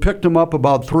chaplain, picked him up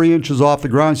about 3 inches off the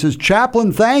ground. He says,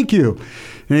 "Chaplain, thank you."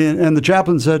 And the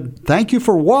chaplain said, "Thank you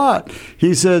for what?"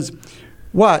 He says,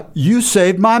 "What? You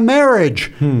saved my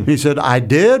marriage." He said, "I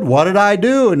did? What did I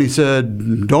do?" And he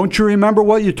said, "Don't you remember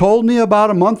what you told me about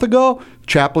a month ago?"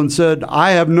 Chaplain said,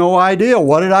 "I have no idea.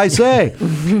 What did I say?"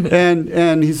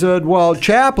 and he said, "Well,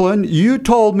 Chaplain, you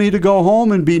told me to go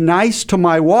home and be nice to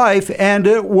my wife, and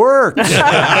it worked."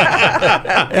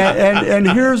 and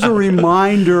here's a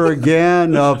reminder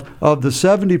again of the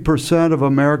 70% of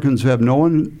Americans who have no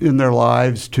one in their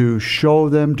lives to show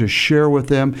them, to share with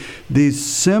them these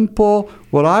simple,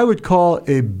 what I would call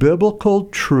a biblical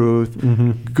truth.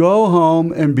 Go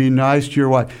home and be nice to your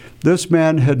wife. This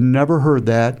man had never heard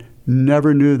that,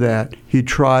 never knew that. He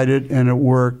tried it and it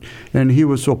worked. And he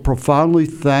was so profoundly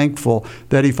thankful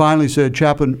that he finally said,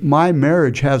 "Chaplain, my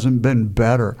marriage hasn't been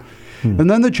better."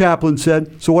 And then the chaplain said,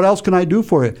 "So what else can I do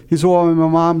for you?" He said, "Well, my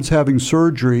mom's having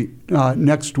surgery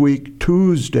next week,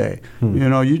 Tuesday." You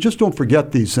know, you just don't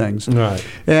forget these things. Right.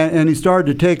 And he started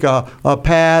to take a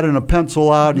pad and a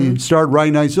pencil out, and he started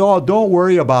writing. I said, "Oh, don't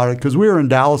worry about it," because we were in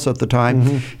Dallas at the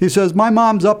time. He says, "My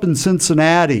mom's up in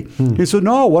Cincinnati." He said,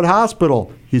 "No, what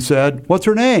hospital?" He said, "What's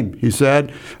her name?" He said,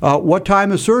 "What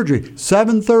time is surgery?"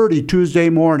 7:30 Tuesday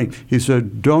morning. He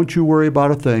said, "Don't you worry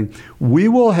about a thing. We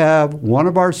will have one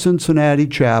of our Cincinnati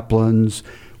chaplains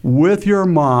with your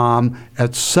mom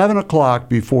at 7 o'clock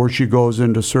before she goes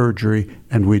into surgery."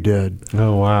 And we did.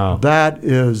 Oh, wow. That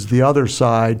is the other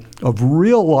side of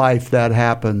real life that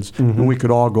happens, and we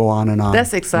could all go on and on.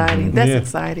 That's exciting. That's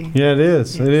exciting. Yeah, it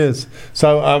is. It is.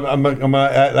 So I'm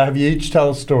gonna have you each tell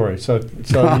a story. So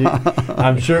you,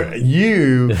 I'm sure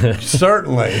you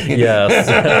certainly.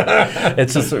 Yes.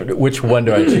 It's just which one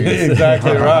do I choose?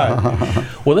 Exactly right.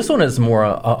 Well, this one is more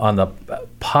on the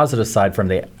positive side from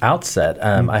the outset.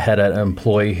 I had an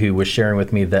employee who was sharing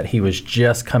with me that he was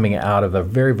just coming out of a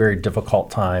very, very difficult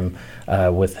time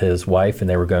with his wife, and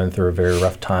they were going through a very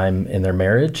rough time in their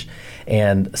marriage.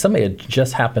 And somebody had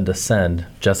just happened to send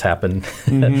an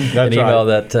email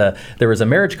that there was a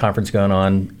marriage conference going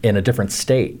on in a different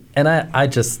state. And I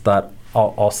just thought,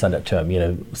 I'll send it to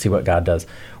him, see what God does.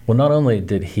 Well, not only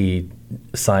did he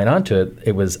sign on to it,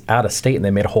 it was out of state, and they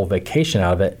made a whole vacation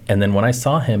out of it. And then when I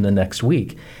saw him the next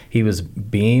week, he was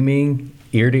beaming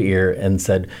ear to ear and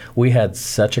said, "We had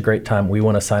such a great time. We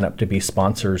want to sign up to be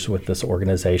sponsors with this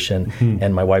organization."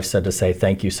 And my wife said to say,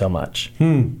 "Thank you so much."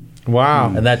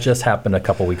 Wow. And that just happened a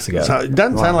couple weeks ago. So it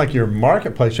doesn't sound like your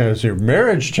marketplace channel, it's your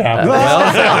marriage chaplain.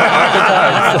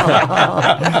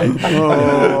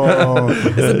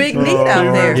 It's a big need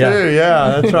out there.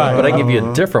 Yeah, that's right. But I give you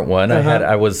a different one.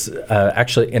 I was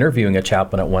actually interviewing a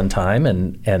chaplain at one time,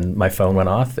 and my phone went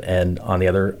off, and on the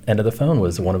other end of the phone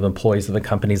was one of the employees of the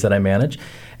companies that I manage,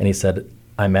 and he said,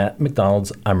 "I'm at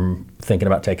McDonald's. I'm thinking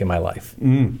about taking my life."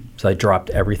 So I dropped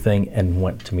everything and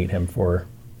went to meet him for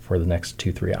the next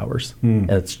 2-3 hours.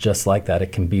 And it's just like that.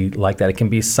 It can be like that. It can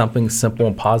be something simple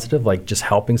and positive, like just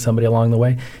helping somebody along the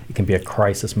way. It can be a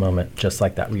crisis moment just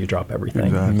like that where you drop everything.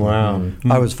 Exactly. Wow.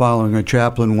 I was following a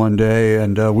chaplain one day,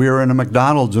 and we were in a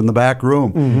McDonald's in the back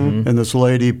room, and this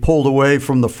lady pulled away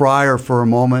from the fryer for a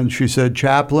moment, and she said,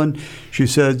 "Chaplain," she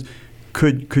said,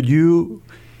 could you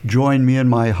join me and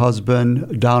my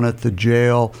husband down at the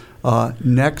jail?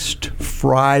 Next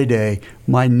Friday,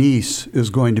 my niece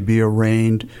is going to be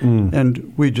arraigned,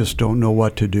 and we just don't know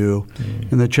what to do."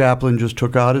 And the chaplain just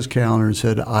took out his calendar and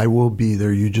said, "I will be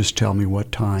there. You just tell me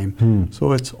what time."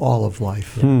 So it's all of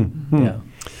life. Yeah.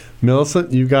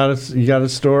 Millicent, you got a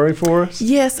story for us?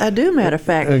 Yes, I do, matter of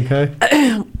fact. Okay.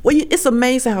 Well, it's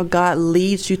amazing how God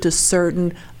leads you to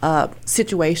certain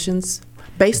situations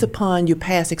based upon your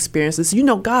past experiences.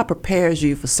 God prepares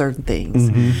you for certain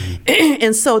things.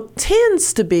 And so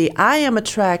tends to be, I am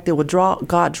attracted,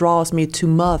 God draws me to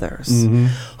mothers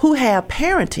who have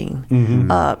parenting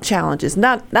challenges.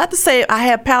 Not to say I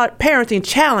have parenting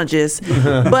challenges,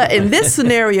 but in this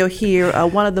scenario here,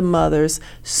 one of the mothers,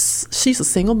 she's a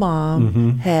single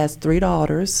mom, has 3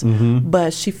 daughters,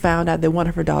 but she found out that one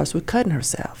of her daughters was cutting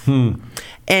herself.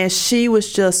 And she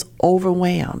was just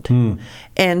overwhelmed.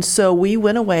 And so we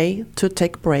went away to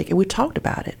take a break, and we talked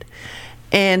about it.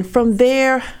 And from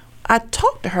there, I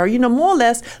talked to her, more or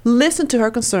less listen to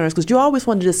her concerns, because you always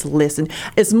want to just listen.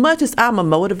 As much as I'm a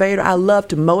motivator, I love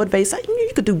to motivate. Say,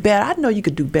 you could do better. I know you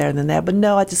could do better than that, but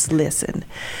no, I just listen.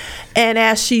 And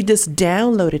as she just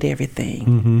downloaded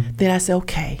everything, then I said,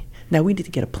 okay, now we need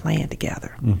to get a plan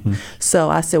together. So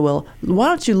I said, well, why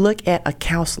don't you look at a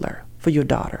counselor for your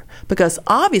daughter? Because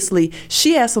obviously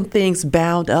she has some things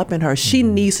bound up in her. She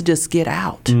needs to just get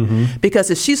out.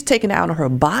 Because if she's taken out on her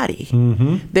body,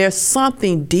 there's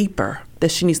something deeper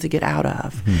that she needs to get out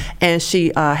of. And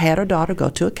she had her daughter go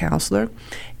to a counselor.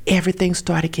 Everything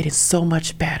started getting so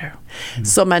much better.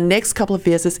 So my next couple of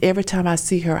visits, every time I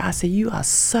see her, I say, "You are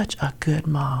such a good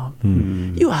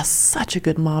mom. You are such a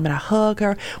good mom." And I hug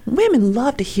her. Women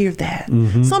love to hear that.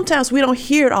 Sometimes we don't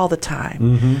hear it all the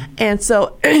time. And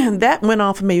so that went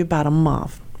on for maybe about a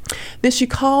month. Then she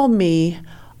called me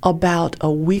about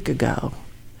a week ago.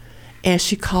 And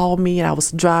she called me, and I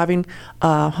was driving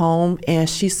home, and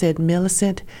she said,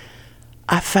 "Millicent,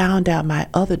 I found out my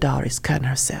other daughter is cutting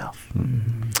herself."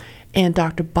 And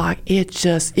Dr. Bach,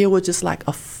 it was just like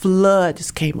a flood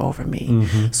just came over me.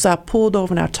 So I pulled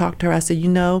over and I talked to her. I said,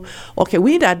 okay,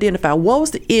 we need to identify what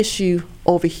was the issue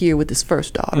over here with this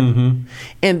first daughter.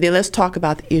 And then let's talk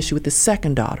about the issue with the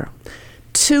second daughter.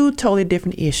 Two totally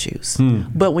different issues.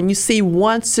 But when you see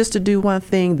one sister do one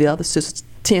thing, the other sister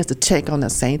tends to take on the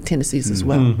same tendencies as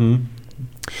well.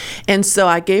 And so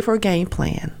I gave her a game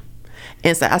plan.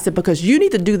 And so I said, because you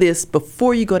need to do this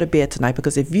before you go to bed tonight,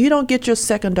 because if you don't get your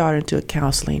second daughter into a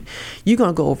counseling, you're going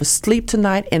to go oversleep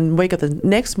tonight and wake up the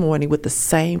next morning with the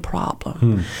same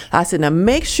problem. I said, now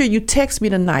make sure you text me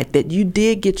tonight that you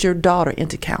did get your daughter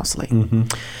into counseling.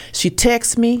 She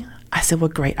texted me. I said, well,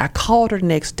 great. I called her the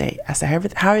next day. I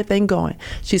said, how everything going?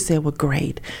 She said, well,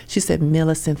 great. She said,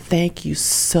 Millicent, thank you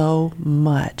so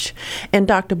much. And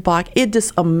Dr. Bach, it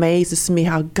just amazes me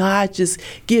how God just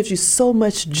gives you so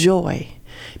much joy,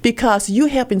 because you're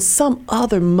helping some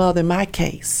other mother, in my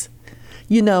case,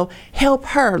 help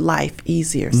her life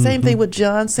easier. Same thing with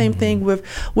John, same thing with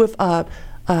Doug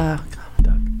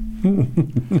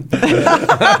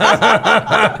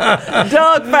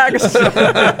Ferguson.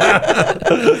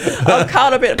 I'm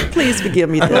caught up in. Please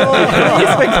forgive me, Doug.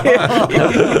 Please forgive me.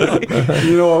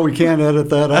 You know what? We can't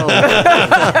edit that out.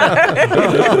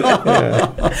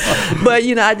 But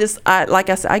like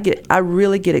I said, I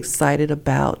really get excited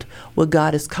about what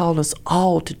God has called us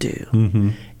all to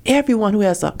do. Everyone who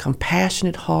has a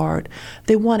compassionate heart,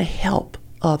 they want to help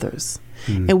others,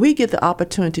 and we get the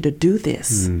opportunity to do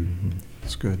this.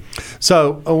 That's good.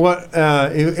 So,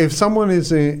 if someone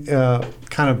is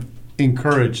kind of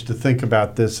encouraged to think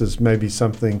about this as maybe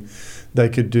something they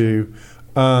could do,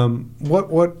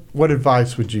 what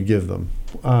advice would you give them?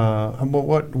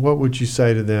 What would you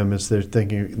say to them as they're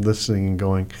thinking, listening, and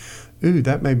going, "Ooh,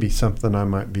 that may be something I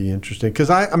might be interested in"?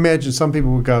 Because I imagine some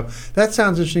people would go, "That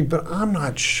sounds interesting, but I'm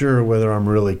not sure whether I'm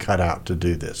really cut out to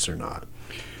do this or not."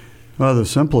 Well, the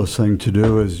simplest thing to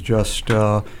do is just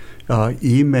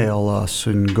email us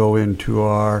and go into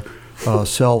our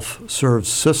self-serve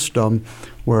system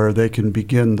where they can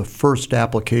begin the first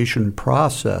application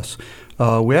process.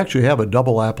 We actually have a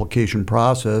double application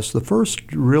process. The first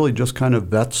really just kind of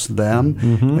vets them,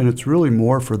 and it's really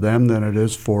more for them than it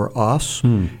is for us.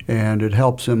 And it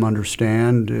helps them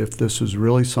understand if this is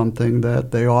really something that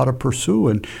they ought to pursue.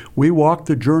 And we walk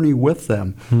the journey with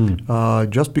them.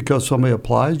 Just because somebody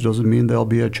applies doesn't mean they'll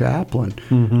be a chaplain.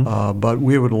 But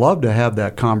we would love to have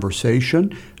that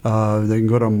conversation. They can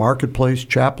go to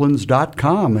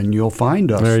marketplacechaplains.com and you'll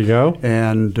find us. There you go.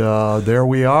 And there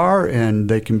we are, and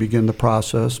they can begin the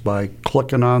process by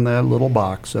clicking on that little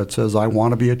box that says, I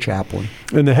want to be a chaplain.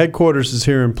 And the headquarters is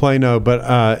here in Plano, but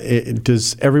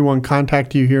does everyone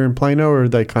contact you here in Plano, or do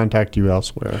they contact you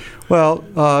elsewhere? Well,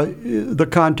 the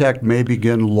contact may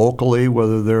begin locally,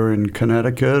 whether they're in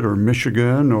Connecticut or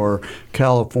Michigan or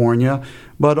California.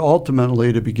 But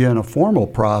ultimately, to begin a formal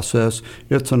process,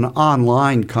 it's an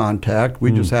online contact.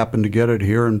 We just happen to get it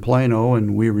here in Plano,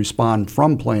 and we respond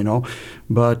from Plano.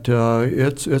 But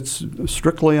it's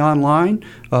strictly online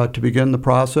to begin the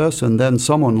process, and then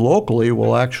someone locally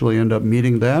will actually end up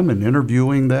meeting them and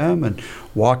interviewing them and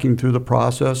walking through the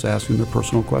process, asking their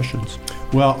personal questions.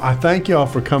 Well, I thank you all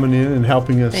for coming in and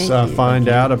helping us find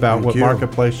out about what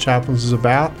Marketplace Chaplains is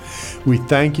about. We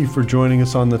thank you for joining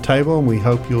us on the table, and we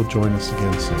hope you'll join us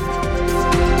again soon.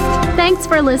 Thanks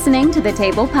for listening to The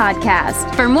Table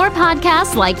Podcast. For more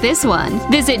podcasts like this one,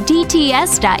 visit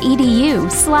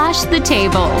dts.edu/The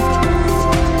Table.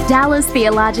 Dallas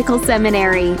Theological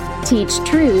Seminary. Teach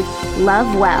truth,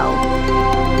 love well.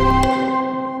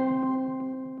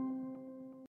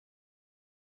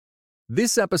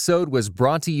 This episode was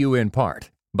brought to you in part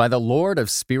by the Lord of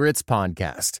Spirits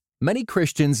podcast. Many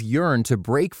Christians yearn to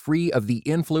break free of the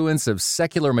influence of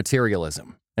secular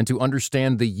materialism and to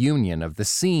understand the union of the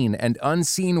seen and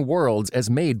unseen worlds as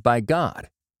made by God.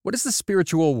 What is the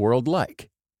spiritual world like?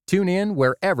 Tune in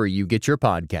wherever you get your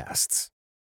podcasts.